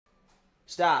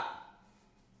Stop.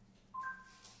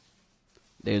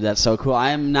 Dude, that's so cool. I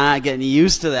am not getting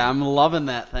used to that. I'm loving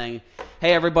that thing.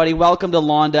 Hey, everybody. Welcome to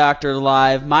Lawn Doctor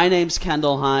Live. My name's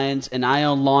Kendall Hines, and I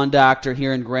own Lawn Doctor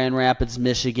here in Grand Rapids,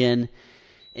 Michigan.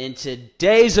 And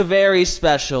today's a very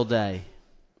special day.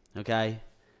 Okay?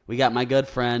 We got my good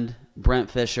friend, Brent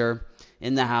Fisher,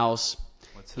 in the house.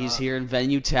 He's here in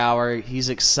Venue Tower. He's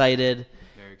excited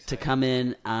to come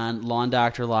in on Lawn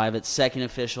Doctor Live. It's second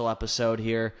official episode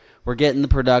here. We're getting the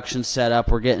production set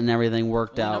up. We're getting everything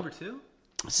worked out. Number two?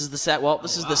 This is the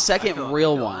the second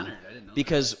real one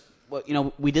because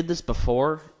we did this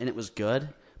before and it was good,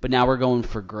 but now we're going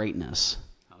for greatness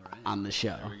on the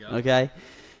show. There we go. Okay,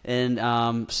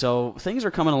 and so things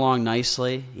are coming along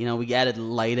nicely. We added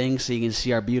lighting so you can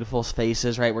see our beautiful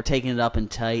faces. Right, we're taking it up and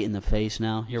tight in the face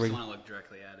now. Here we want to look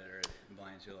directly at it, or it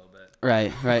blinds you a little bit.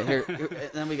 Right. Here,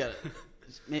 then we got to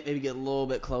maybe get a little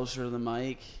bit closer to the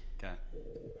mic. Okay.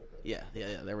 Yeah.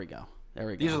 There we go. There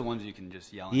we go. These are the ones you can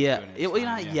just yell. Yeah,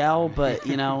 not yell, but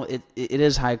it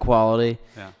is high quality.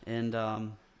 Yeah. And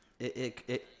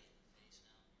it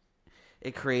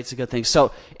creates a good thing.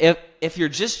 So if you're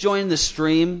just joining the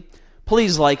stream,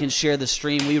 please like and share the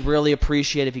stream. We'd really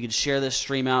appreciate if you could share this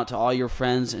stream out to all your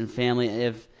friends and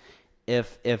family.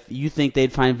 If you think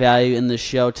they'd find value in this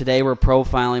show, today we're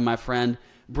profiling my friend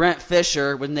Brent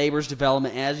Fisher with Neighbors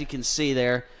Development. As you can see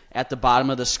there at the bottom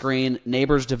of the screen,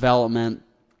 Neighbors Development.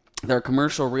 They're a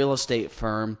commercial real estate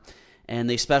firm, and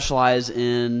they specialize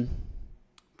in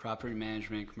property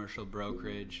management, commercial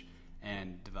brokerage,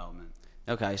 and development.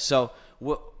 Okay, so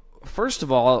first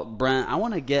of all, Brent, I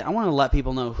want to let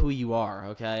people know who you are.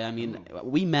 Okay, I mean,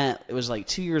 we met. It was like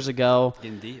 2 years ago.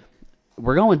 Getting deep.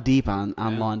 We're going deep on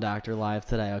Lawn Doctor Live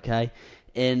today. Okay,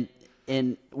 and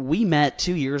we met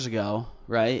 2 years ago,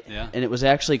 right? Yeah. And it was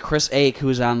actually Chris Ake, who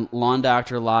was on Lawn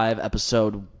Doctor Live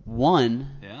episode 1,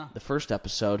 the first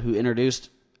episode, who introduced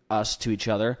us to each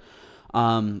other.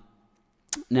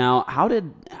 Now, how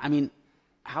did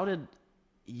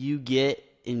you get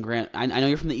in Grand? I know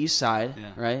you're from the East Side,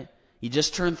 right? You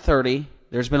just turned 30.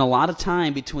 There's been a lot of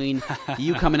time between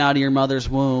you coming out of your mother's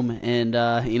womb and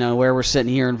where we're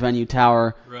sitting here in Venue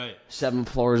Tower, right, 7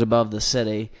 floors above the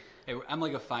city. Hey, I'm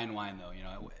like a fine wine, though.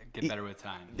 Get better with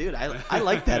time. Dude, I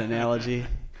like that analogy.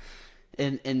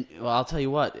 And well, I'll tell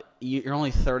you what, you're only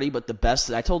 30, but the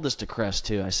best, I told this to Chris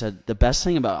too, I said, the best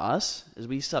thing about us is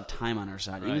we still have time on our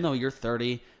side. Right. Even though you're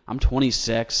 30, I'm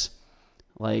 26,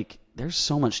 like, there's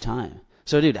so much time.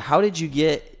 So, dude, how did you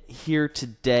get here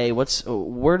today?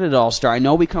 Where did it all start? I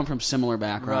know we come from similar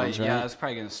backgrounds, right? Yeah, I was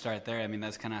probably going to start there. I mean,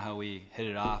 that's kind of how we hit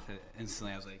it off.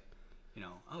 Instantly, I was like,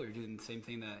 you're doing the same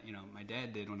thing that, my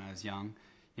dad did when I was young.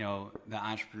 The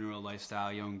entrepreneurial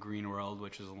lifestyle. You own Green World,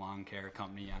 which is a lawn care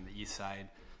company on the east side,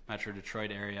 Metro Detroit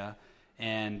area,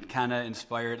 and kind of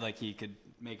inspired, like, he could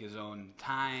make his own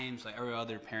times. Like every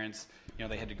other parents,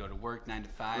 they had to go to work 9 to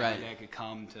 5. Right. My dad could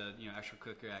come to,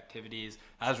 extracurricular activities.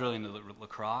 I was really into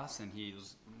lacrosse, and he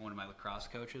was one of my lacrosse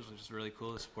coaches, which is really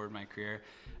cool. It supported my career.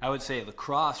 I would say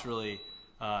lacrosse really,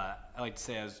 I like to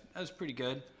say I was pretty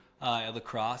good at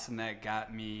lacrosse, and that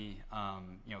got me,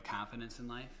 confidence in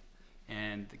life.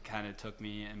 And it kind of took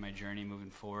me in my journey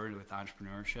moving forward with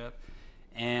entrepreneurship.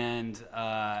 And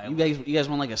you guys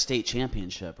won like a state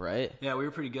championship, right? Yeah, we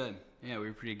were pretty good. We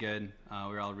were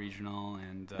all regional.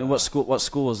 And what school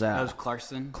was that? That was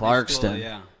Clarkston. Clarkston.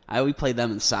 Yeah. We played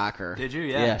them in soccer. Did you?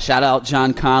 Yeah. Yeah. Shout out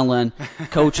John Conlon,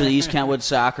 coach of the East Kentwood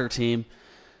soccer team.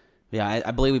 Yeah,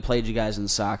 I believe we played you guys in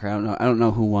soccer. I don't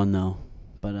know who won though,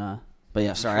 but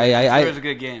yeah, sorry. It was a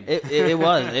good game. It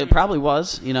was. It probably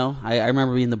was. I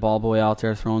remember being the ball boy out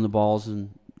there, throwing the balls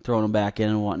and throwing them back in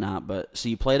and whatnot. But so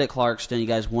you played at Clarkston. You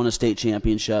guys won a state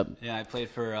championship. Yeah, I played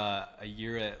for a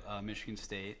year at Michigan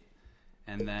State,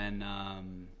 and then I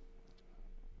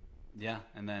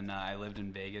lived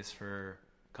in Vegas for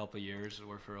a couple of years. I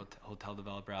worked for a hotel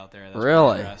developer out there. That's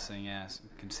really interesting. Yeah, some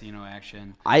casino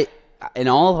action. In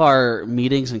all of our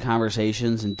meetings and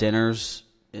conversations and dinners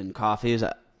and coffees,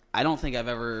 I don't think I've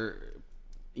ever.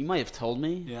 You might have told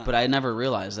me, but I never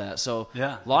realized that. So,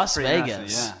 Las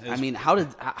Vegas. I mean, how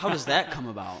does that come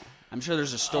about? I'm sure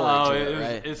there's a story to it,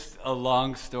 right? It's a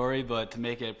long story, but to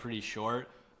make it pretty short,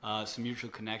 some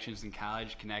mutual connections in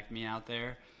college connect me out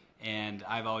there, and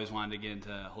I've always wanted to get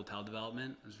into hotel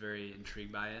development. I was very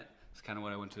intrigued by it. It's kind of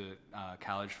what I went to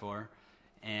college for,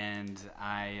 and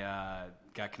I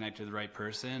got connected to the right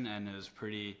person, and it was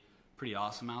pretty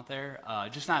awesome out there.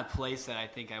 Just not a place that I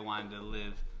think I wanted to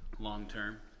live long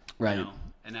term. Right.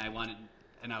 And I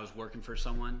was working for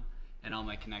someone, and all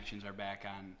my connections are back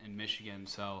in Michigan.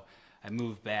 So I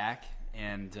moved back,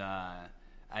 and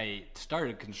I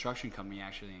started a construction company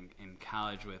actually in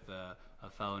college with a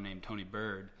fellow named Tony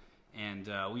Bird, and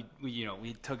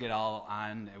we took it all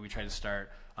on. And we tried to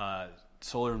start a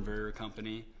solar inverter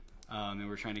company, and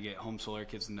we're trying to get home solar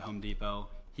kits into Home Depot.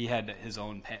 He had his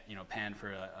own pan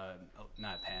for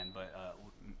not a pan, but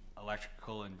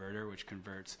electrical inverter, which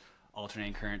converts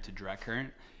alternating current to direct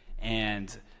current,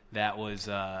 and that was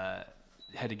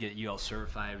had to get UL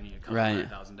certified. We needed a couple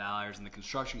 $100,000, and the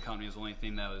construction company was the only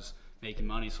thing that was making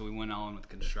money, so we went all in with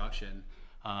construction.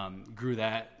 Grew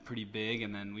that pretty big,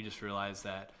 and then we just realized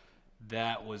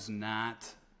that was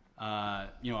not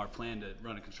our plan to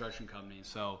run a construction company.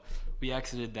 So we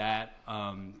exited that,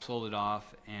 sold it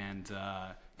off, and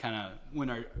kind of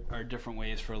went our different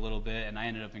ways for a little bit. And I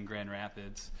ended up in Grand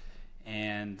Rapids,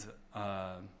 and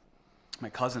my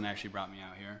cousin actually brought me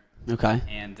out here. Okay.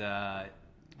 And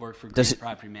worked for Green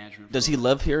Property Management. Does he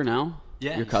live here now?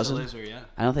 Yeah, your cousin he still lives here. Yeah.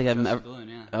 I don't think I've ever. Dillon,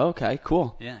 yeah. Oh, okay,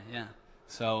 cool. Yeah.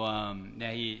 So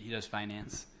he does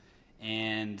finance,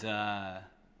 and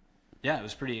it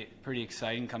was pretty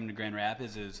exciting coming to Grand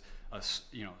Rapids. It was a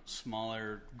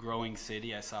smaller, growing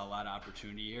city. I saw a lot of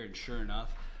opportunity here, and sure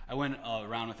enough, I went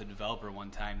around with a developer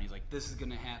one time, and he's like, "This is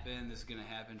gonna happen. This is gonna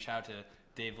happen." Shout out to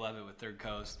Dave Levitt with Third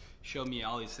Coast. Showed me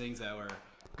all these things that were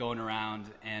going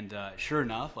around, and sure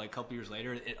enough, like a couple years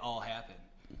later, it all happened.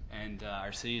 And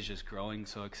our city is just growing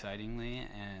so excitingly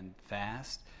and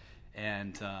fast.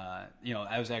 And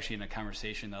I was actually in a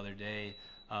conversation the other day.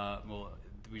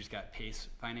 We just got PACE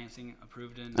financing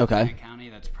approved in Grant County.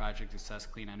 That's Project Access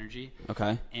Clean Energy.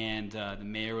 Okay. And the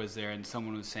mayor was there, and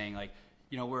someone was saying, like,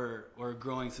 we're a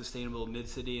growing, sustainable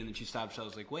mid-city. And then she stopped. So I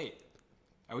was like, wait,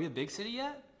 are we a big city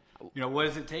yet? What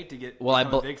does it take to get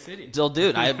a big city?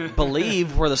 Dude, I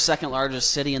believe we're the second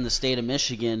largest city in the state of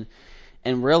Michigan.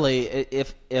 And really,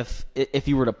 if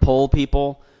you were to poll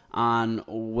people on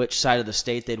which side of the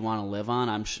state they'd want to live on,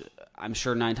 I'm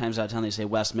sure 9 times out of 10 they say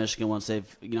West Michigan once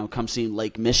they've come see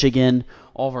Lake Michigan,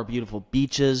 all of our beautiful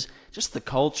beaches, just the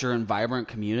culture and vibrant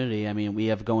community. I mean, we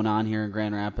have going on here in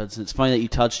Grand Rapids. And it's funny that you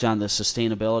touched on the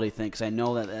sustainability thing, because I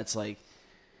know that's like,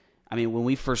 I mean, when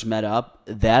we first met up,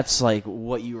 that's like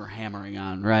what you were hammering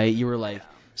on, right? You were like,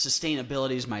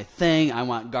 sustainability is my thing. I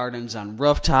want gardens on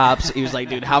rooftops. He was like,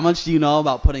 dude, how much do you know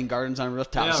about putting gardens on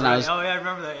rooftops? Yeah, right. I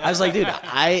remember that. Yeah. I was like, dude,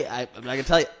 I can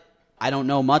tell you, I don't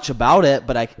know much about it,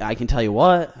 but I can tell you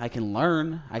what, I can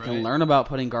learn. I can learn about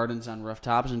putting gardens on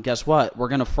rooftops, and guess what? We're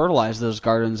going to fertilize those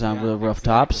gardens on the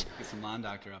rooftops. Get some lawn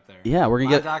doctor up there. Yeah, we're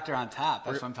going to get lawn doctor on top.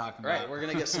 That's what I'm talking about. Right, we're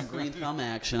going to get some green thumb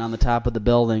action on the top of the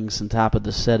buildings and top of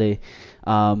the city.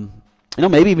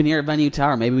 Maybe even here at Venue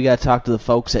Tower, maybe we got to talk to the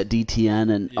folks at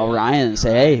DTN and Orion and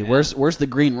say, hey, where's the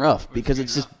green roof? Because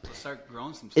it's just Let's start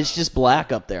growing some stuff. It's just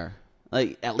black up there.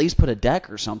 Like, at least put a deck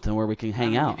or something where we can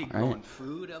hang out. We could be growing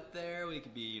food up there. We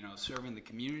could be, serving the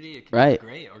community. It could be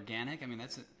great, organic. I mean,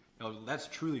 that's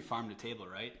truly farm to table,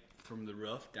 right? From the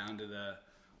roof down to the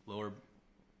lower.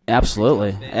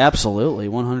 Absolutely,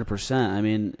 100%. I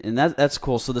mean, and that's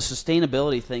cool. So the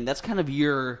sustainability thing, that's kind of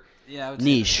your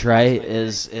niche, right?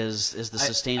 Is the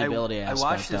sustainability aspect of it. I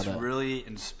watched this really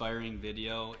inspiring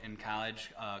video in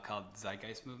college called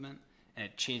Zeitgeist Movement, and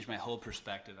it changed my whole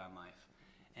perspective on life.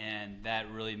 And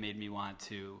that really made me want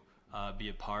to be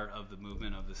a part of the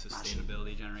movement of the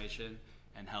sustainability generation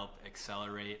and help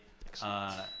accelerate,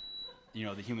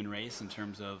 the human race in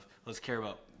terms of let's care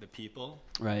about the people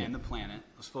and the planet.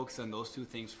 Let's focus on those two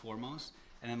things foremost,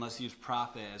 and then let's use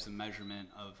profit as a measurement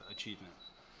of achievement.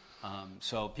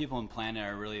 So people and planet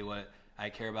are really what I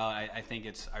care about. I think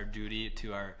it's our duty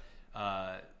to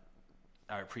our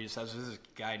predecessors. This is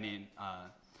a guy named,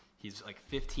 he's like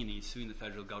 15, he's suing the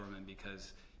federal government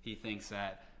because he thinks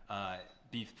that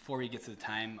before he gets to the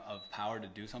time of power to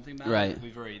do something about it,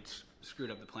 we've already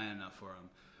screwed up the planet enough for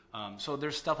him. So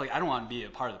there's stuff like, I don't want to be a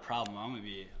part of the problem, I want to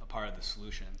be a part of the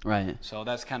solution. Right. So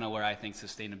that's kind of where I think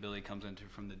sustainability comes into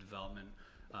from the development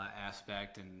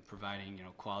aspect and providing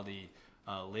quality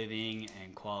living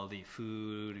and quality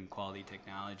food and quality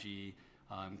technology,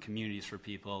 communities for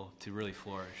people to really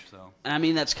flourish. So I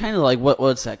mean, that's kind of like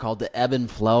what's that called? The ebb and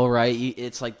flow, right?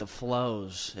 It's like the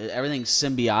flows. Everything's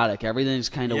symbiotic. Everything's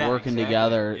kind of working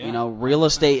together. Yeah. Real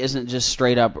estate isn't just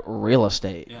straight up real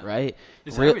estate, right?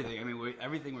 It's everything. I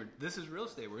mean, this is real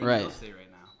estate. We're in real estate right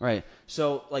now. Right.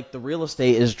 So like the real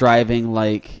estate is driving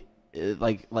like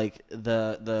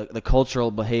the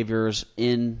cultural behaviors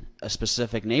in a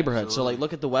specific neighborhood. Absolutely. So like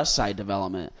look at the West Side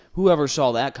development. Whoever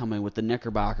saw that coming with the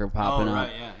Knickerbocker popping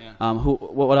up. Yeah.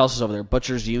 What else is over there?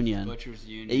 Butcher's Union.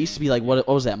 It used to be like what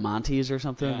was that, Monty's or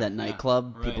something? That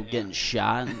nightclub, right, people getting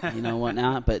shot, and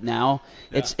whatnot. But now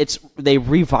it's they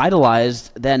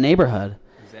revitalized that neighborhood.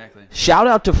 Exactly. Shout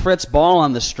out to Fritz Ball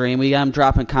on the stream. We got him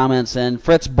dropping comments in.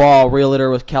 Fritz Ball,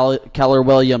 realtor with Keller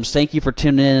Williams. Thank you for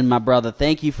tuning in, my brother.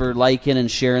 Thank you for liking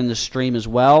and sharing the stream as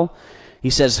well.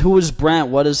 He says, who is Brent?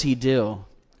 What does he do?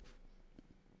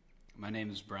 My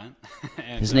name is Brent.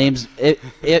 And, his name's,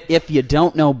 if you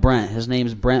don't know Brent, his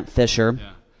name's Brent Fisher.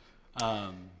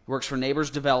 Yeah. Works for Neighbors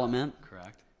Development.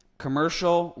 Correct.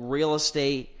 Commercial real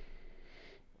estate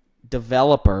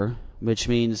developer, which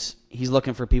means he's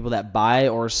looking for people that buy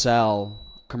or sell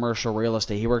commercial real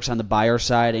estate. He works on the buyer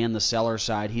side and the seller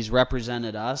side. He's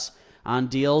represented us on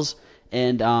deals.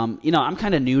 And, I'm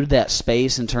kind of new to that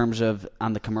space in terms of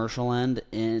on the commercial end,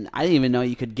 and I didn't even know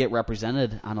you could get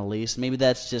represented on a lease. Maybe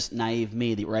that's just naive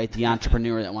me, right? The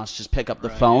entrepreneur that wants to just pick up the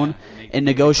phone and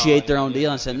negotiate their own deal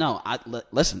and say, no,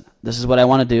 listen, this is what I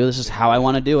want to do. This is how I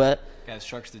want to do it. Got to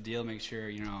structure the deal, make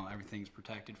sure, everything's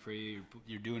protected for you.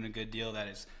 You're doing a good deal that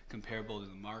is comparable to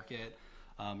the market.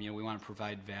 We want to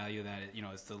provide value that,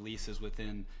 it's the leases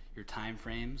within your time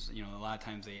frames. A lot of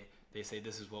times they say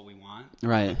this is what we want.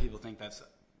 Right. People think that's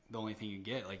the only thing you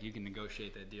get. Like, you can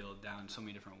negotiate that deal down so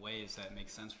many different ways that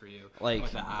makes sense for you. Like,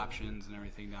 with the options and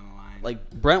everything down the line. Like,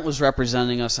 Brent was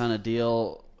representing us on a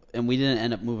deal, and we didn't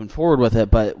end up moving forward with it,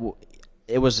 but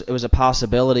it was a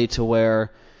possibility to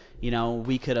where,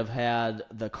 we could have had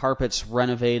the carpets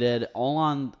renovated all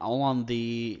on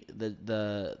the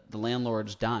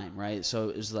landlord's dime, right? So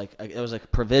it was a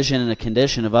provision and a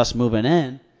condition of us moving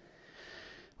in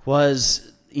was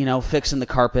fixing the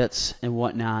carpets and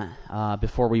whatnot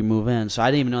before we move in. So I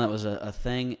didn't even know that was a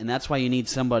thing. And that's why you need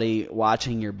somebody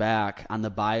watching your back on the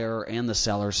buyer and the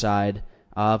seller side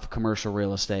of commercial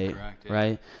real estate. Correct, yeah.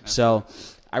 Right? So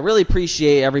I really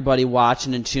appreciate everybody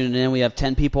watching and tuning in. We have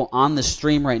 10 people on the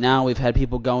stream right now. We've had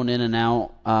people going in and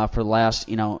out for the last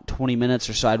 20 minutes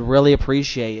or so. I'd really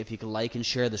appreciate if you could like and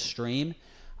share the stream.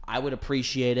 I would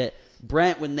appreciate it.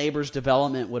 Brent with Neighbors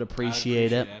Development would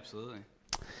appreciate it. Absolutely.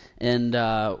 And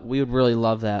we would really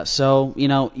love that. So,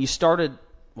 you started,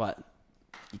 what?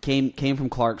 You came from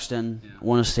Clarkston,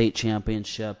 won a state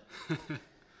championship,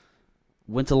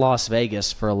 went to Las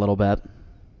Vegas for a little bit.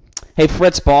 Hey,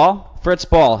 Fritz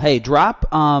Ball, hey, drop.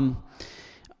 I'm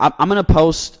going to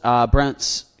post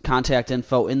Brent's contact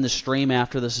info in the stream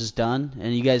after this is done,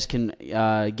 and you guys can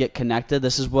get connected.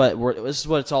 This is what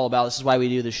it's all about. This is why we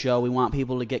do the show. We want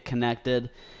people to get connected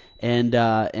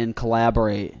and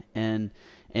collaborate and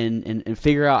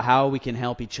figure out how we can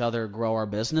help each other grow our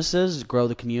businesses, grow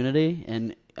the community,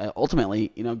 and ultimately,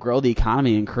 grow the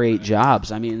economy and create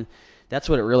jobs. I mean, that's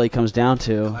what it really comes down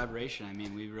to. Collaboration. I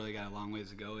mean, we've really got a long ways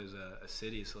to go as a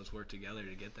city, so let's work together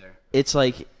to get there. It's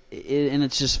like, and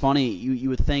it's just funny. You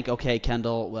would think, okay,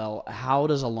 Kendall, well, how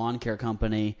does a lawn care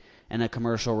company and a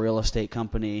commercial real estate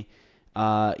company, be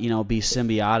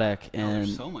symbiotic? And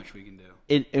there's so much we can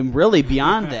do. And really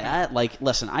beyond that, like,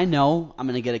 listen, I know I'm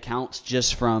going to get accounts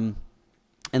just from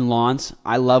in lawns.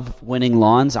 I love winning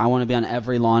lawns. I want to be on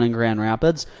every lawn in Grand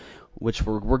Rapids, which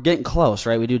we're getting close,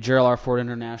 right? We do Gerald R. Ford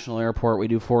International Airport. We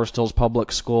do Forest Hills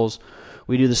Public Schools.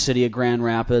 We do the city of Grand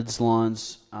Rapids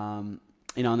lawns. And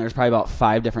there's probably about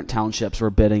 5 different townships we're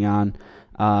bidding on,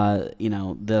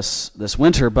 this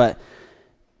winter. But,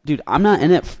 dude, I'm not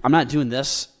in it. I'm not doing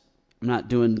this. I'm not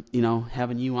doing,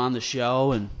 having you on the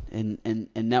show and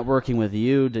networking with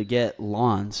you to get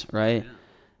lawns, right? Yeah.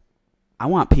 I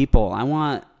want people. I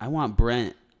want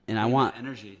Brent, and I want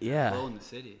energy. Flow in the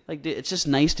city. Like, dude, it's just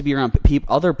nice to be around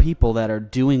other people that are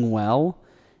doing well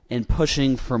and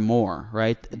pushing for more,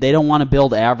 right? They don't want to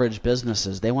build average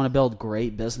businesses. They want to build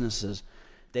great businesses.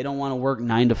 They don't want to work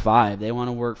 9 to 5. They want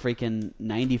to work freaking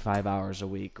 95 hours a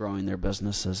week growing their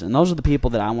businesses. And those are the people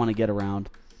that I want to get around.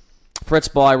 Fritz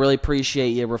Ball, I really appreciate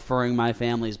you referring my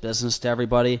family's business to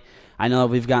everybody. I know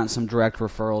we've gotten some direct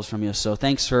referrals from you, so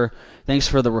thanks for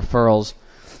the referrals.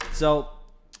 So,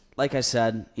 like I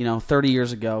said, 30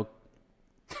 years ago,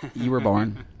 you were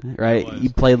born, right?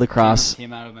 You played lacrosse.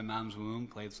 Came out of my mom's womb,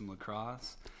 played some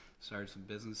lacrosse, started some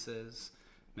businesses,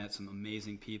 met some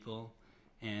amazing people,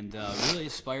 and really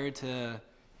aspired to.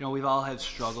 We've all had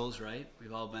struggles, right?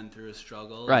 We've all been through a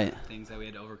struggle, right? Things that we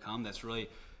had to overcome. That's really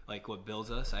like what builds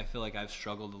us. I feel like I've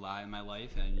struggled a lot in my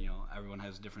life, and everyone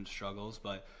has different struggles,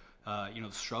 but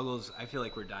struggles, I feel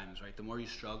like we're diamonds, right? The more you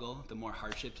struggle, the more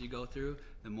hardships you go through,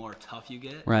 the more tough you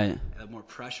get, right? The more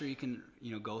pressure you can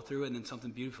go through, and then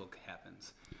something beautiful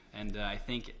happens. And I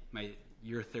think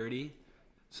you're 30,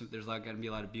 so there's going to be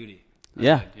a lot of beauty.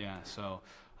 Yeah. So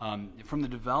from the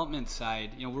development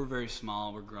side, we're very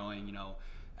small, we're growing.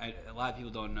 A lot of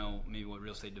people don't know maybe what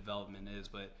real estate development is,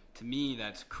 but to me,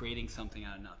 that's creating something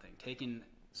out of nothing. Taking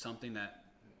something that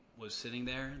was sitting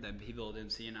there that people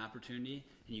didn't see an opportunity,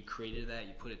 and you created that.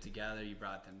 You put it together. You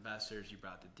brought the investors. You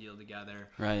brought the deal together.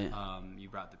 Right. You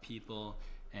brought the people.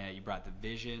 And you brought the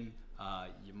vision.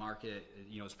 You market.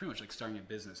 It's pretty much like starting a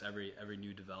business. Every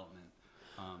new development.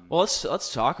 Well,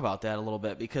 let's talk about that a little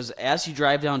bit, because as you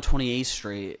drive down 28th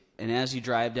Street and as you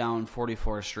drive down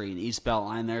 44th Street and East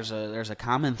Beltline, there's a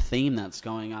common theme that's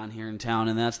going on here in town,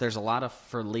 and there's a lot of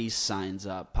for lease signs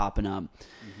popping up,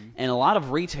 and a lot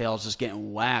of retail is just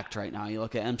getting whacked right now. You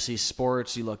look at MC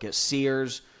Sports, you look at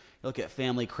Sears, you look at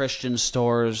Family Christian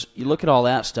stores, you look at all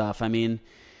that stuff. I mean,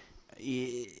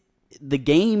 the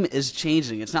game is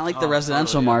changing. It's not like the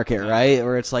residential totally, market, right?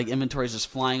 Where it's like inventory is just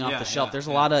flying off the shelf. There's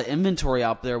a lot of inventory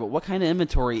out there, but what kind of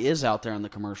inventory is out there on the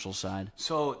commercial side?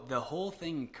 So the whole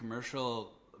thing,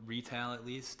 commercial retail at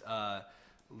least,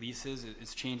 leases,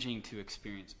 it's changing to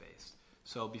experience-based.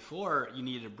 So before, you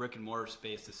needed a brick and mortar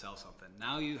space to sell something.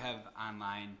 Now you have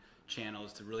online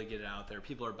channels to really get it out there.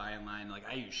 People are buying online. Like,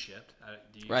 I use Shipt.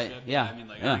 Do you use Shipt? Yeah. I mean,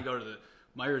 I don't go to the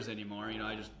Myers anymore.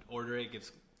 I just order it. It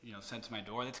gets sent to my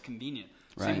door. That's convenient.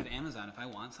 Same with Amazon. If I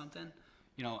want something,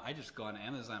 I just go on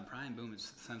Amazon Prime, boom, it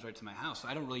sends right to my house. So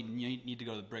I don't really need to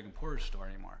go to the brick and mortar store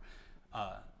anymore.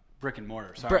 Brick and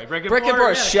mortar. Sorry, brick and mortar.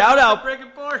 Yeah, shout out brick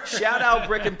and mortar. Shout out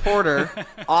Brick and Porter.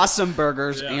 Awesome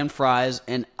burgers and fries,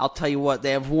 and I'll tell you what,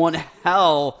 they have one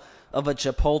hell of a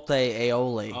Chipotle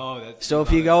aioli. So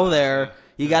if you go there,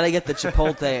 you got to get the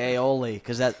Chipotle aioli,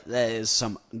 because that is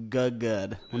some good.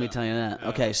 Let me tell you that. Yeah.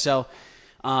 Okay, so.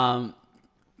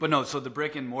 But no, so the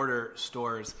brick and mortar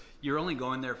stores, you're only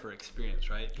going there for experience,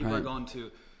 right? People are going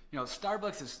to,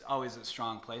 Starbucks is always a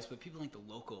strong place, but people like the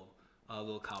local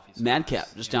little coffee stores. Madcap,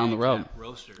 just down the road.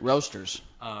 Roasters.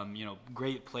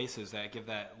 Great places that give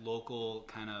that local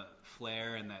kind of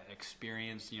flair and that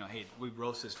experience. Hey, we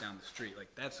roast this down the street. Like,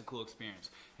 that's a cool experience,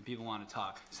 and people want to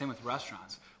talk. Same with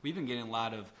restaurants. We've been getting a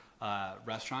lot of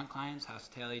restaurant clients,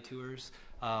 hospitality tours,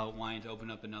 wanting to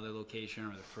open up another location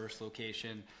or the first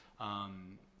location.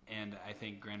 And I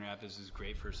think Grand Rapids is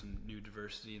great for some new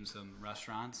diversity in some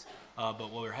restaurants. But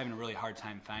what we're having a really hard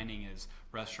time finding is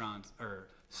restaurants or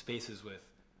spaces with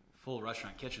full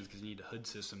restaurant kitchens, because you need a hood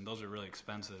system. Those are really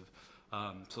expensive.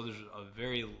 So there's a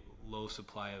very low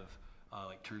supply of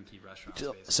like turnkey restaurant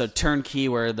spaces. So turnkey,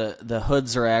 where the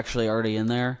hoods are actually already in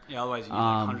there. Yeah. Otherwise, you need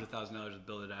like $100,000 to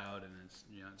build it out, and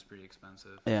it's pretty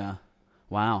expensive. Yeah.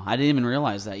 Wow, I didn't even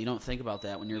realize that. You don't think about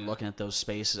that when you're looking at those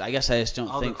spaces. I guess I just don't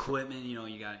think. All the equipment, you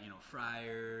got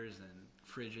fryers and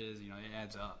fridges. It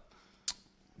adds up.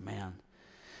 Man,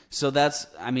 so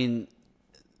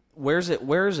where is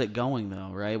it going though?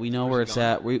 Right, we know where it's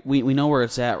at. We know where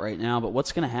it's at right now. But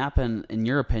what's going to happen, in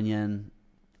your opinion?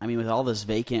 With all this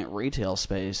vacant retail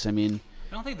space. I don't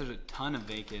think there's a ton of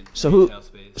vacant retail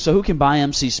space. So who can buy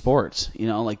MC Sports?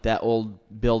 Like that old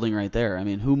building right there.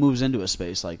 Who moves into a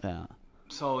space like that?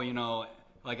 So,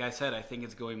 like I said, I think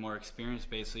it's going more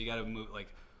experience-based. So you got to move like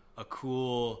a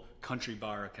cool country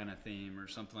bar kind of theme or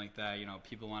something like that.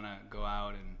 People want to go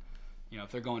out and,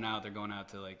 if they're going out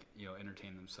to like,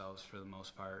 entertain themselves for the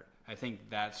most part. I think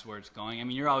that's where it's going.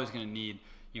 You're always going to need,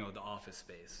 the office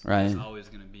space. Right. It's always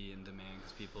going to be in demand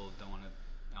because people don't want to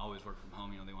always work from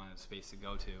home. They want a space to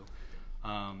go to.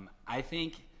 I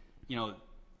think,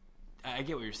 I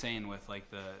get what you're saying with like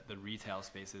the retail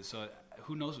spaces. So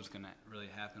who knows what's going to really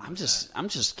happen? I'm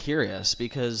just curious,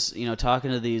 because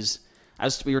talking to these,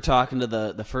 we were talking to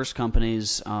the first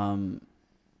company's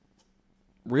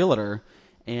realtor,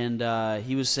 and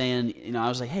he was saying, I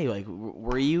was like, hey, like,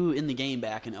 were you in the game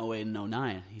back in 08 and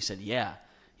 09? He said, yeah.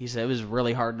 He said it was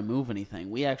really hard to move anything.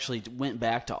 We actually went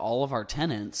back to all of our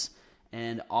tenants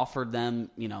and offered them,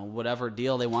 whatever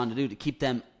deal they wanted to do to keep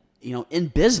them in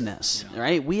business,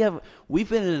 right? We've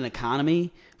been in an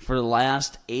economy for the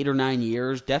last 8 or 9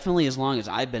 years, definitely as long as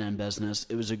I've been in business.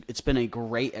 It's been a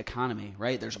great economy,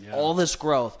 right? There's all this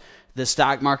growth. The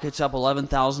stock market's up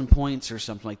 11,000 points or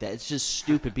something like that. It's just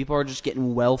stupid. People are just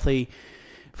getting wealthy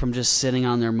from just sitting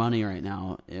on their money right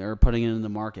now or putting it in the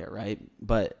market, right?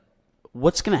 But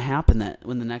what's going to happen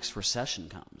when the next recession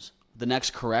comes? The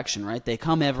next correction, right? They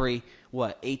come every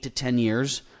 8 to 10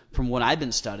 years, from what I've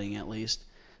been studying at least.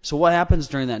 So what happens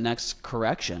during that next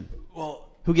correction? Well,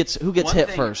 who gets hit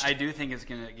first? I do think it's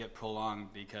going to get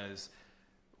prolonged because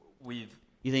You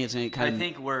think it's going to I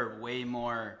think we're way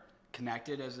more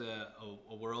connected as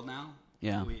a world now.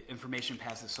 Yeah. Information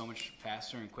passes so much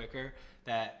faster and quicker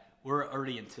that we're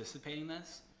already anticipating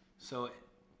this. So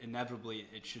inevitably,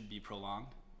 it should be prolonged.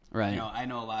 Right. I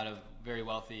know a lot of very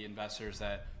wealthy investors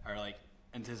that are like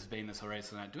anticipating this already,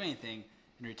 so they're not doing anything.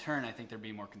 In return, I think they're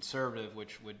being more conservative,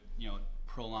 which would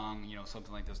prolong,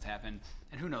 something like this to happen.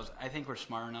 And who knows? I think we're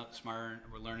smarter.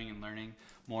 We're learning and learning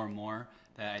more and more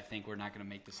that I think we're not going to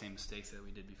make the same mistakes that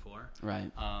we did before. Right.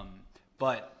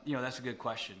 But that's a good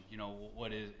question.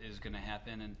 What is going to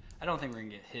happen? And I don't think we're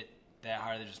going to get hit that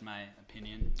hard. That's just my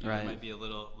opinion. Right. It might be a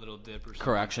little dip or something.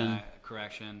 Correction. Like that.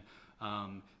 Correction.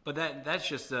 But that's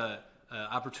just a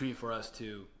opportunity for us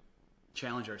to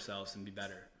challenge ourselves and be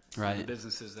better. Right. The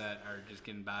businesses that are just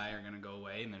getting by are going to go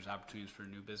away, and there's opportunities for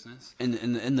new business. And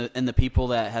the people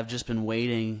that have just been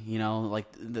waiting, like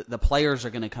the players are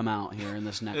going to come out here in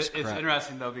this next. It's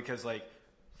interesting though, because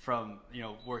from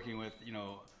working with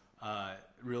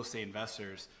real estate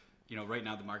investors, right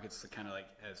now the market's kind of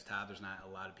as top. There's not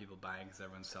a lot of people buying because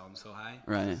everyone's selling so high.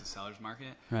 Right. It's a seller's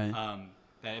market. Right.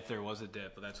 That if there was a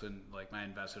dip, that's when my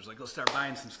investors let's start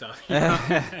buying some stuff.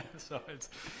 So it's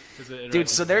dude.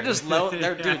 So they're just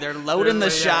they're loading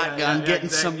the shotgun, getting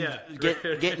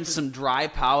some dry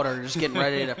powder, just getting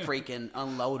ready to freaking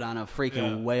unload on a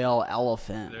freaking whale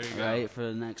elephant, right, for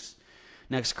the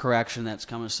next correction that's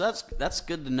coming. So that's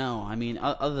good to know. I mean,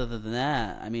 other than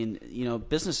that, I mean,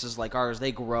 businesses like ours,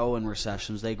 they grow in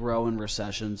recessions.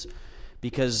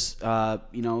 Because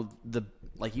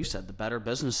like you said, the better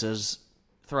businesses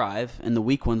thrive and the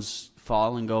weak ones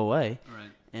fall and go away.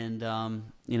 Right. And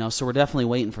so we're definitely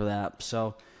waiting for that.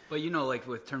 So, but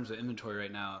with terms of inventory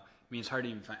right now, it's hard to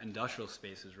even find. Industrial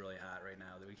space is really hot right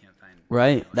now that we can't find.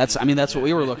 Right. That's what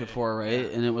we were looking for, right?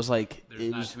 Yeah. And it was there's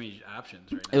not too many options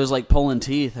right now. It was like pulling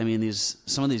teeth. I mean,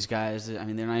 some of these guys, they're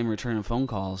not even returning phone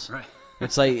calls. Right.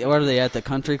 It's like, what are they at the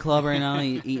country club right now?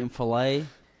 Eating filet.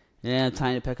 Yeah,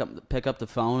 time to pick up the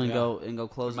phone and go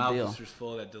close the deal. Mouth is just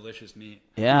full of that delicious meat.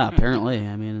 Yeah, apparently.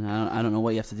 I mean, I don't know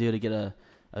what you have to do to get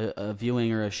a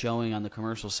viewing or a showing on the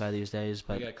commercial side these days,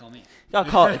 but you gotta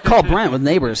call me. Call Brent with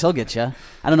Neighbors. He'll get you.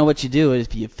 I don't know what you do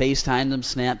if you FaceTimed them,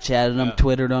 Snapchatted them,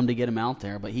 Twittered them to get them out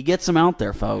there, but he gets them out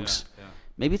there, folks. Yeah.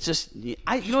 Maybe it's just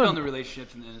building the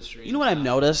relationships in the industry. You know what I've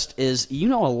noticed is a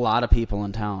lot of people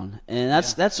in town, and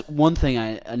that's one thing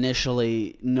I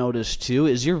initially noticed too.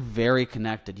 Is you're very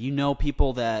connected.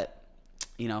 People that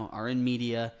are in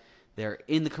media, they're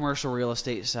in the commercial real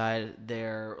estate side,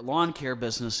 they're lawn care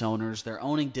business owners, they're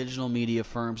owning digital media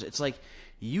firms. It's like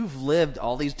you've lived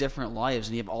all these different lives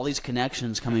and you have all these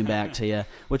connections coming back to you,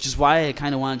 which is why I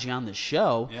kind of wanted you on the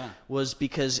show, was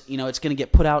because, it's going to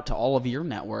get put out to all of your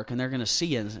network and they're going to see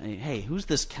you and say, hey, who's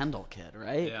this Kendall kid,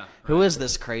 right? Yeah, Who is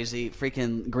this crazy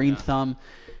freaking green thumb,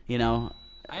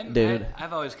 dude?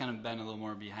 I've always kind of been a little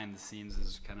more behind the scenes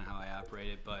is kind of how I operate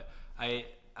it, but I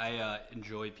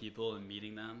enjoy people and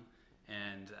meeting them,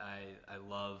 and I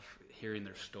love hearing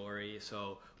their story.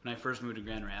 So when I first moved to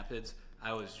Grand Rapids,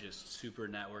 I was just super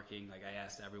networking. I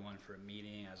asked everyone for a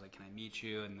meeting. I was like, can I meet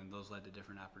you? And then those led to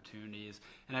different opportunities.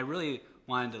 And I really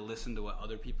wanted to listen to what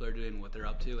other people are doing, what they're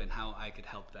up to, and how I could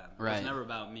help them. Right. It's never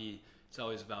about me. It's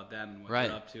always about them and what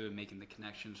they're up to and making the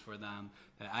connections for them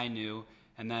that I knew.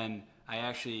 And then I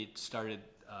actually started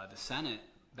the Senate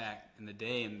back in the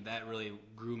day, and that really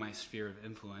grew my sphere of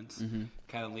influence. Mm-hmm.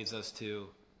 Kind of leads us to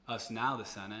us now, the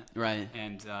Senate. Right.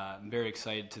 And I'm very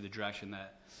excited to the direction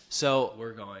that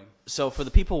we're going. So for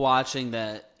the people watching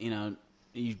that,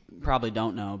 you probably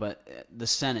don't know, but the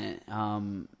Senate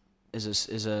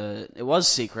it was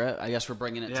secret. I guess we're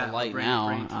bringing it to light now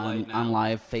on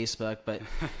live Facebook, but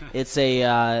it's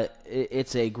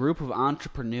a group of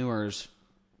entrepreneurs,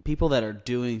 people that are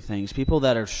doing things, people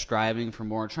that are striving for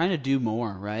more, trying to do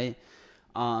more, right?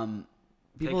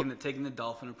 Taking the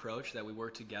dolphin approach that we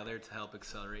work together to help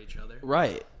accelerate each other.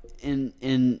 Right.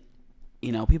 In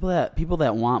people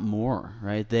that want more,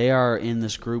 right? They are in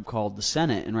this group called the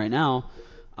Senate, and right now,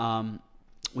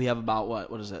 we have about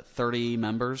what is it? 30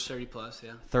 members. 30 plus,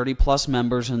 yeah. 30 plus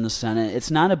members in the Senate.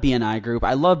 It's not a BNI group.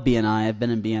 I love BNI. I've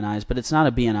been in BNIs, but it's not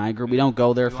a BNI group. We don't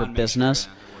go there for business.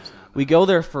 We go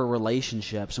there for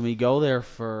relationships, and we go there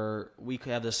we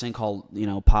have this thing called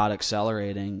pod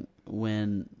accelerating.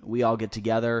 When we all get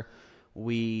together,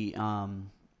 we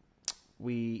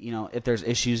if there's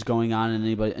issues going on in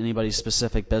anybody's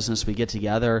specific business, we get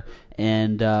together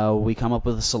and we come up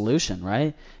with a solution,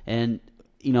 right? And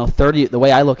 30. The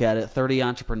way I look at it, 30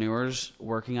 entrepreneurs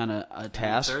working on a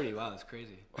task. 30. Wow, that's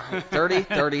crazy.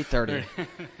 30.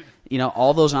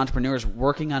 All those entrepreneurs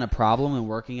working on a problem and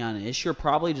working on an issue are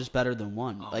probably just better than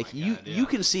one. Oh you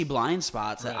can see blind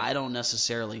spots that I don't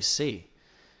necessarily see.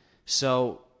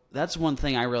 So that's one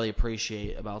thing I really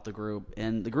appreciate about the group.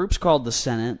 And the group's called the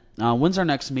Senate. When's our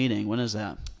next meeting? When is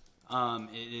that?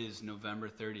 It is November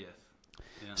 30th.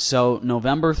 Yeah. So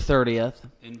November 30th.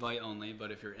 Invite only,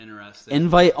 but if you're interested.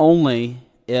 Invite only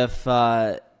if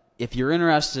if you're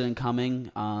interested in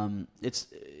coming, it's,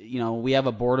 we have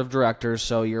a board of directors,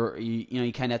 so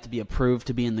you kind of have to be approved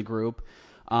to be in the group.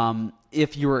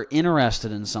 If you're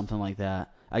interested in something like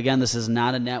that, again, this is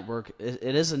not a network.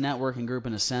 It is a networking group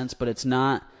in a sense, but it's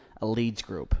not a leads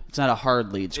group. It's not a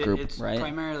hard leads group, it's right? It's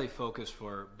primarily focused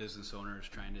for business owners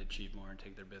trying to achieve more and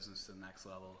take their business to the next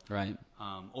level. Right.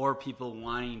 Or people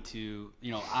wanting to,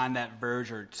 on that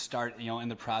verge or start, in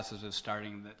the process of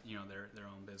starting their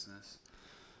own business.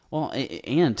 Well,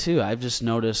 and too, I've just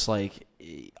noticed like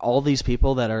all these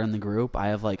people that are in the group, I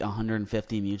have like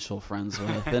 150 mutual friends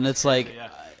with, and it's like, yeah.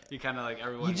 You kind of like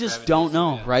everyone. You just don't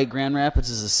know, right? Grand Rapids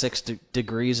is a 6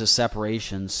 degrees of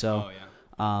separation, so. Oh yeah.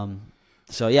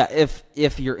 So yeah,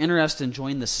 if you're interested in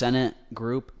joining the Senate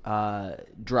group,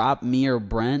 drop me or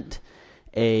Brent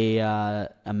a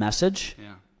message,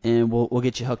 and we'll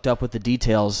get you hooked up with the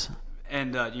details.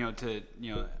 And to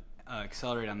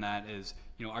accelerate on that is,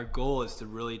 our goal is to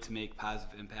make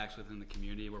positive impacts within the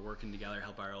community. We're working together to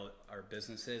help our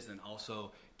businesses and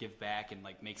also give back and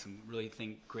like make some really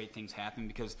great things happen,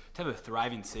 because to have a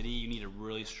thriving city, you need a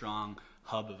really strong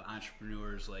hub of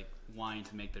entrepreneurs like wanting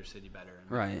to make their city better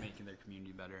and making their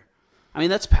community better. I mean,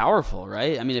 that's powerful,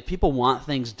 right? I mean, if people want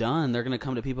things done, they're going to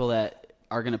come to people that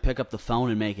are going to pick up the phone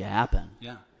and make it happen.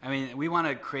 Yeah. I mean, we want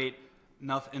to create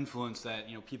enough influence that,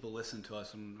 people listen to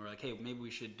us and we're like, hey, maybe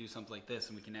we should do something like this,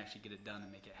 and we can actually get it done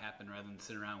and make it happen rather than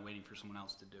sit around waiting for someone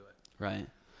else to do it. Right.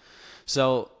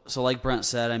 So like Brent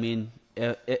said, I mean,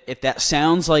 if that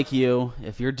sounds like you,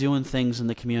 if you're doing things in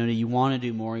the community, you want to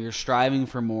do more, you're striving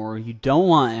for more, you don't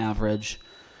want average,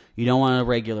 you don't want a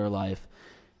regular life,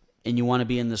 and you want to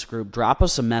be in this group, drop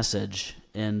us a message,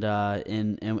 and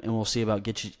we'll see about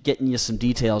getting you some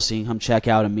details so you can come check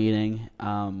out a meeting.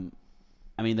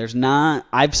 I mean,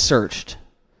 I've searched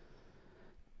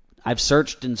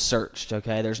and searched,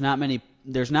 okay? There's not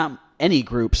any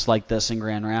groups like this in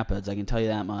Grand Rapids, I can tell you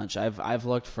that much. I've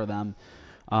looked for them,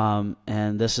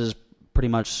 and this is pretty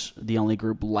much the only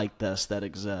group like this that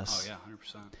exists. Oh,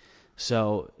 yeah, 100%.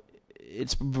 So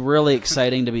it's really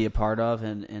exciting to be a part of,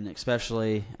 and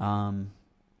especially,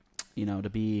 to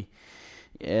be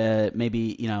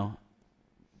maybe,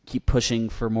 keep pushing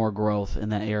for more growth in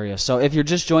that area. So if you're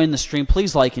just joining the stream,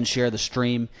 please like and share the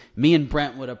stream. Me and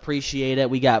Brent would appreciate it.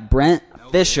 We got Brent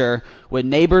Fisher with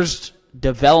Neighbors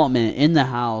Development in the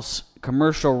house,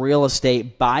 commercial real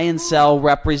estate, buy and sell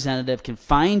representative, can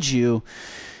find you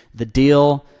the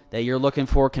deal that you're looking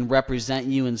for, can represent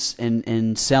you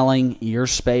in selling your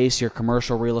space, your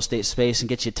commercial real estate space, and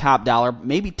get you top dollar,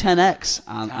 maybe 10x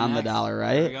on the dollar,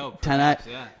 right? There we go. 10x,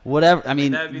 yeah. Whatever. I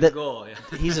mean, that'd be the goal.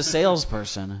 Yeah. He's a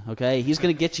salesperson, okay? He's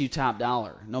going to get you top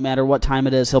dollar. No matter what time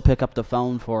it is, he'll pick up the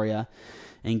phone for you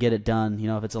and get it done.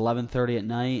 If it's 11:30 at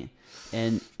night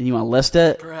and you want to list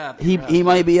it, perhaps. He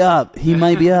might be up. He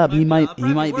might be up. he might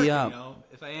be up.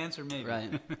 If I answer, maybe.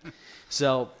 Right.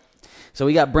 So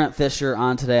we got Brent Fisher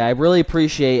on today. I really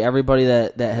appreciate everybody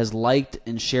that has liked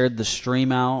and shared the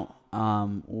stream out.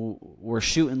 We're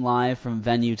shooting live from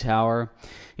Venue Tower.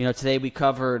 Today we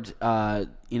covered,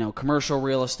 commercial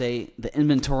real estate, the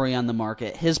inventory on the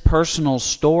market, his personal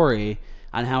story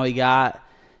on how he got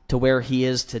to where he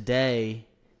is today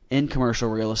in commercial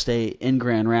real estate in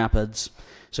Grand Rapids.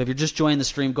 So if you're just joining the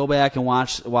stream, go back and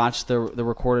watch the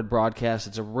recorded broadcast.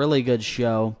 It's a really good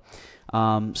show.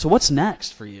 So what's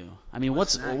next for you? I mean,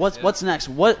 what's next?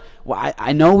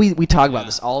 I know we talk about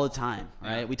this all the time,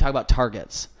 right? Yeah. We talk about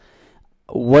targets.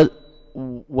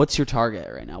 What's your target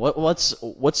right now?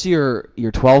 What's your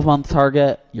 12-month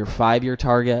target? Your 5-year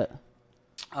target?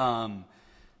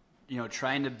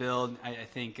 Trying to build. I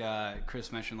think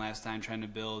Chris mentioned last time, trying to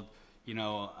build. In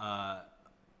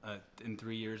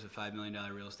 3 years, a $5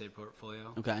 million real estate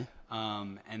portfolio. Okay.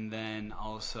 And then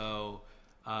also.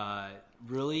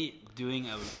 Really doing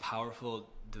a powerful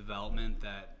development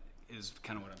that is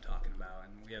kind of what I'm talking about,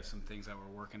 and we have some things that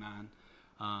we're working on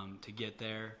to get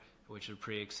there, which are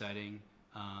pretty exciting.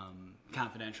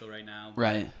 Confidential right now, but,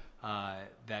 right?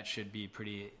 That should be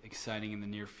pretty exciting in the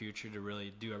near future to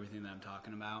really do everything that I'm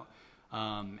talking about.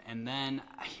 And then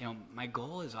my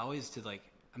goal is always to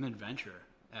I'm an adventurer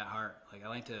at heart. I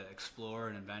like to explore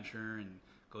and adventure and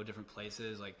go different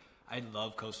places. I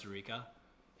love Costa Rica.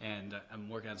 And I'm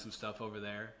working on some stuff over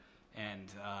there, and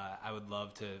I would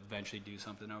love to eventually do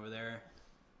something over there.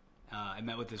 I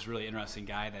met with this really interesting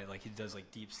guy that he does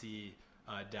deep sea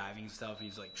diving stuff, and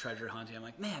he's treasure hunting. I'm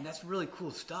like, man, that's really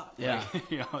cool stuff. Yeah,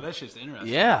 that's just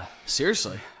interesting. Yeah,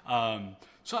 seriously.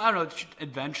 So I don't know,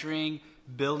 adventuring,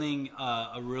 building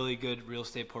a really good real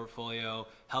estate portfolio,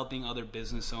 helping other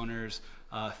business owners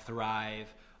thrive,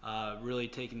 really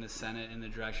taking the Senate in the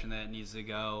direction that it needs to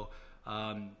go.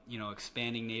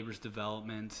 expanding neighbors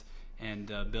development and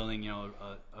building, a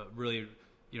really,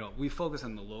 we focus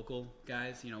on the local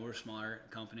guys. We're a smaller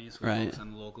company, so we Right. focus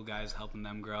on the local guys, helping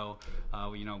them grow.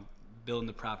 Building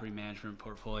the property management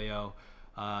portfolio.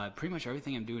 Pretty much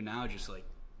everything I'm doing now is just like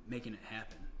making it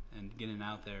happen and getting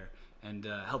out there and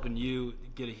helping you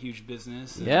get a huge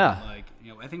business. And, Yeah.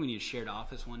 I think we need a shared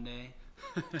office one day.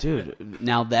 Dude,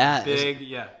 now that Big,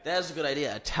 yeah. That's a good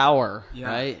idea. A tower, Yeah.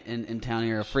 right? In town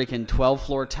here, a freaking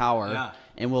 12-floor tower. Yeah.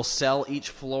 And we'll sell each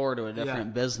floor to a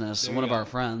different business, There one you of go. our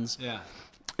friends. Yeah.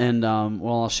 And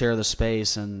we'll all share the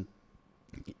space. And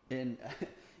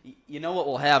you know what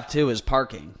we'll have, too, is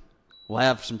parking. We'll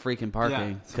have some freaking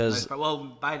parking. Because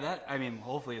by that,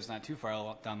 hopefully it's not too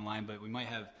far down the line, but we might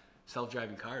have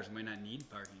self-driving cars. We might not need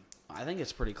parking. I think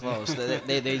it's pretty close.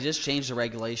 they just changed the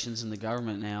regulations in the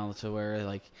government now to where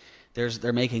like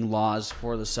they're making laws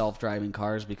for the self-driving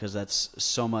cars because that's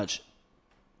so much,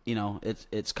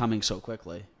 it's coming so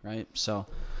quickly, right? So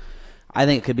I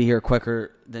think it could be here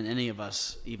quicker than any of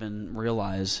us even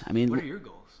realize. I mean, What are your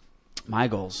goals? my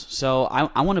goals. So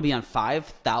I want to be on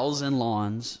 5,000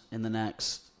 lawns in the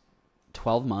next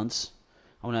 12 months.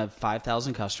 I want to have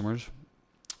 5,000 customers.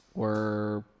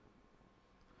 We're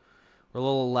a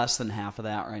little less than half of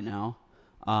that right now.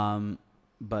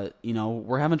 But,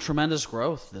 we're having tremendous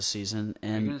growth this season. Are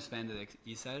you And, going to expand to the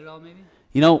east side at all, maybe?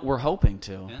 we're hoping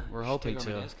to. Yeah, We're you should hoping take over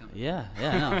my to. dad's company. Yeah.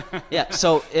 Yeah.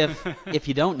 So if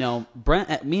you don't know,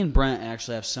 me and Brent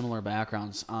actually have similar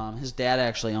backgrounds. His dad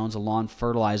actually owns a lawn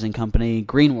fertilizing company,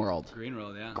 Green World. Green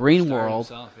World, yeah. Green Started World.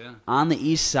 himself, yeah. On the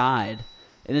east side.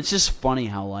 And it's just funny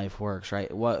how life works,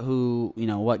 right?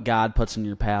 What God puts in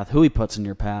your path, who he puts in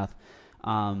your path.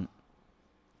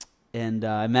 And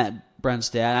I met Brent's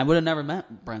dad. I would have never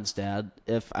met Brent's dad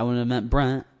if I wouldn't have met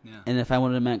Brent, Yeah. and if I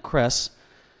wouldn't have met Chris.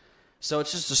 So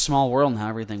it's just a small world and how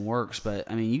everything works. But,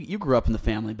 I mean, you grew up in the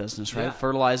family business, right? Yeah.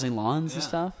 Fertilizing lawns and Yeah.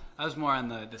 stuff? I was more on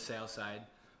the sales side.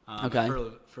 Okay. I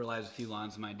fertilized a few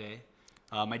lawns in my day.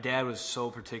 My dad was so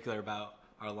particular about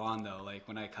our lawn, though. Like,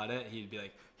 when I cut it, he'd be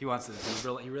like, he wants the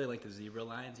zebra. He really liked the zebra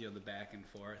lines, the back and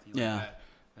forth. He liked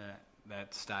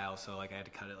that style. So, like, I had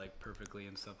to cut it, like, perfectly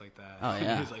and stuff like that. Oh,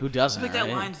 yeah. He was like, Who doesn't, Like, that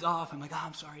right? line's off. I'm like, oh,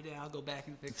 I'm sorry, Dad. I'll go back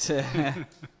and fix it.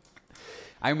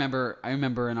 I remember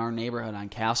in our neighborhood on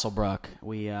Castlebrook,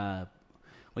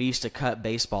 we used to cut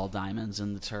baseball diamonds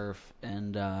in the turf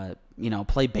and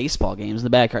play baseball games in the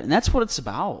backyard, and that's what it's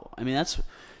about. I mean,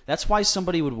 that's why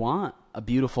somebody would want a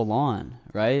beautiful lawn,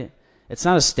 right? It's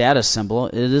not a status symbol.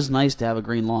 It is nice to have a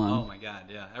green lawn. Oh, my God,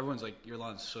 yeah. Everyone's like, your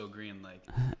lawn's so green. Like,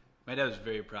 my dad was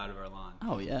very proud of our lawn.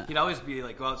 Oh, yeah. He'd always be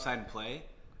like, go outside and play.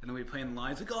 And then we'd play in the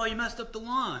lawn. He's like, oh, you messed up the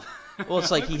lawn. Well,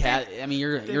 it's like he had. I mean,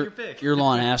 Take your pick. your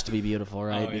lawn has to be beautiful,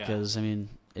 right? Oh, yeah. Because I mean,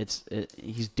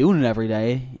 he's doing it every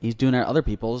day. He's doing it at other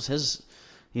people's. His,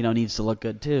 needs to look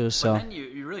good too. So But then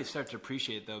you really start to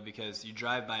appreciate, though, because you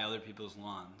drive by other people's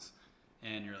lawns,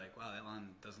 and you're like, wow, that lawn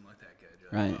doesn't look that good.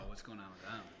 You're like, Right. wow, what's going on with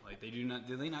them? Like,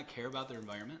 do they not care about their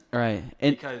environment? right,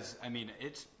 and Because, I mean,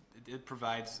 it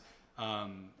provides,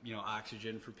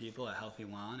 oxygen for people, a healthy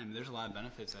lawn. I mean, there's a lot of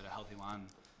benefits that a healthy lawn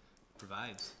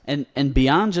provides. and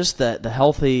beyond just the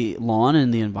healthy lawn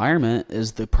and the environment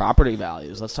is the property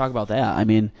values. Let's talk about that. I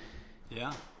mean,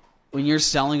 Yeah. when you're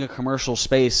selling a commercial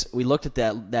space, we looked at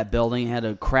that building, it had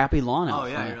a crappy lawn out Oh,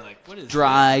 yeah. front. You're like, what is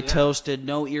Dry, this? Yeah. toasted,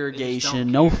 no don't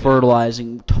irrigation, no care.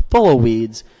 fertilizing, full of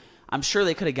weeds. I'm sure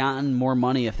they could have gotten more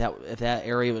money if that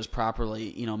area was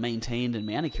properly, maintained and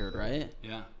manicured, right?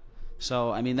 Yeah.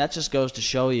 So, I mean, that just goes to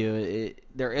show you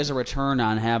there is a return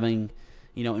on having,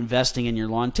 investing in your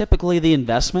lawn. Typically, the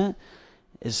investment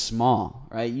is small,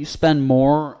 right? You spend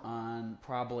more on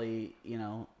probably,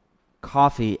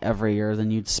 coffee every year than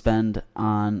you'd spend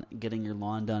on getting your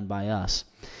lawn done by us.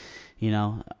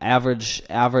 Average,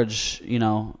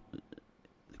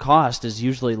 cost is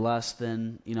usually less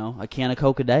than, a can of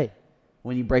Coke a day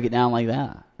when you break it down like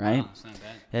that, right? Oh, it's not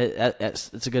bad.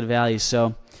 It's a good value.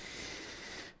 So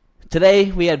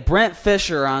today we had Brent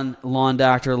Fisher on Lawn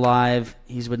Doctor Live.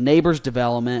 He's with Neighbors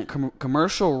Development,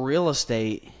 commercial real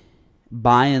estate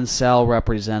buy and sell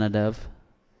representative,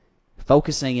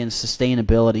 focusing in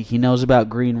sustainability. He knows about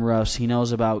green roofs. He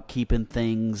knows about keeping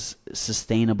things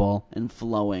sustainable and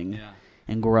flowing Yeah.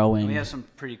 and growing. And we have some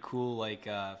pretty cool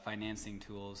financing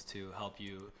tools to help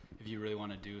you if you really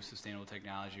want to do sustainable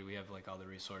technology. We have all the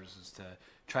resources to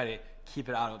try to keep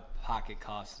it out of pocket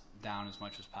costs down as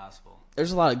much as possible.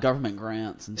 There's a lot of government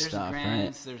grants and There's stuff,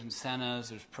 grants, there's incentives,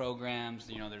 there's programs,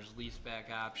 there's lease back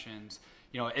options.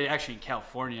 Actually in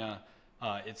California,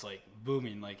 it's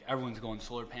booming. Everyone's going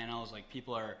solar panels.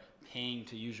 People are paying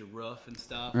to use your roof and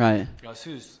stuff. Right. As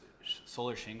soon as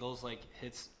solar shingles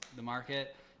hits the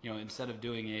market, instead of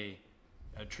doing a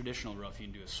traditional roof, you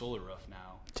can do a solar roof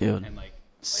now. Dude. And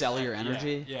sell your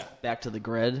energy back to the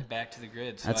grid. Back to the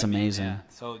grid. So, That's amazing. Yeah.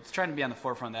 So it's trying to be on the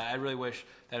forefront of that. I really wish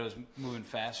that it was moving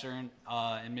faster in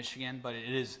Michigan, but it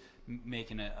is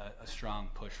making a strong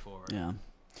push forward. Yeah.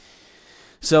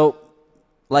 So,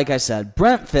 like I said,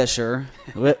 Brent Fisher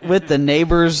with the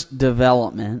Neighbors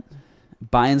Development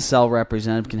buy and sell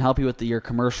representative can help you with your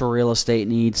commercial real estate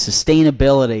needs,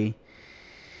 sustainability,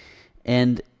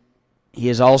 and he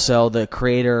is also the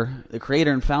creator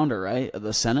and founder, right, of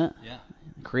the Senate? Yeah.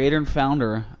 Creator and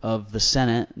founder of the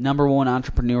Senate, #1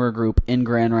 entrepreneur group in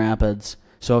Grand Rapids.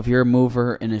 So if you're a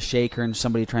mover and a shaker and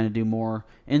somebody trying to do more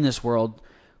in this world,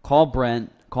 call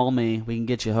Brent, call me. We can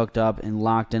get you hooked up and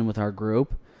locked in with our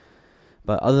group.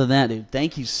 But other than that, dude,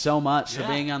 thank you so much for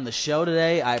being on the show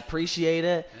today. I appreciate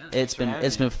it. Yeah, it's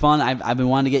been fun. I've been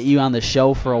wanting to get you on the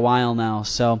show for a while now.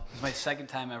 So it's my second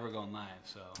time ever going live.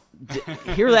 So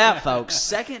hear that, folks?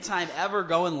 Second time ever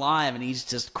going live, and he's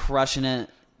just crushing it.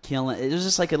 Killing it. It was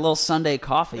just like a little Sunday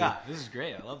coffee. Yeah, this is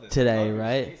great. I love this. Today,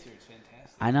 right? It's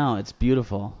fantastic. I know, it's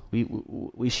beautiful.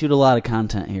 We shoot a lot of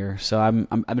content here, so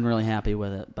I've been really happy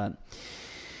with it. But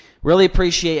really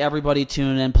appreciate everybody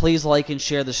tuning in. Please like and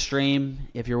share the stream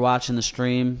if you're watching the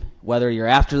stream, whether you're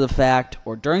after the fact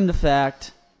or during the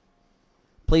fact.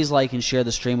 Please like and share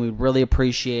the stream. We'd really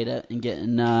appreciate it and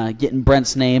getting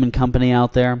Brent's name and company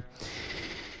out there.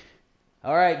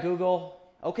 All right, Google.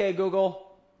 Okay, Google.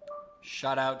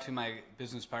 Shout out to my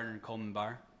business partner, Coleman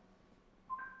Barr.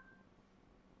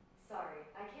 Sorry,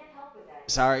 I can't help with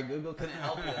that. Sorry, Google couldn't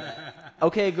help with that.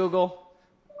 Okay, Google.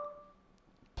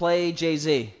 Play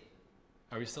Jay-Z.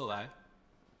 Are we still live?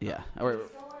 Yeah. Do you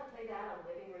still want to play that on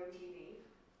Living Room TV?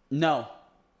 No.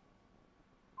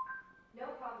 No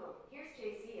problem. Here's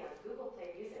JC on Google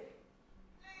Play Music.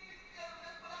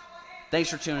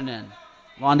 Thanks for tuning in.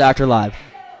 Lawn Doctor Live.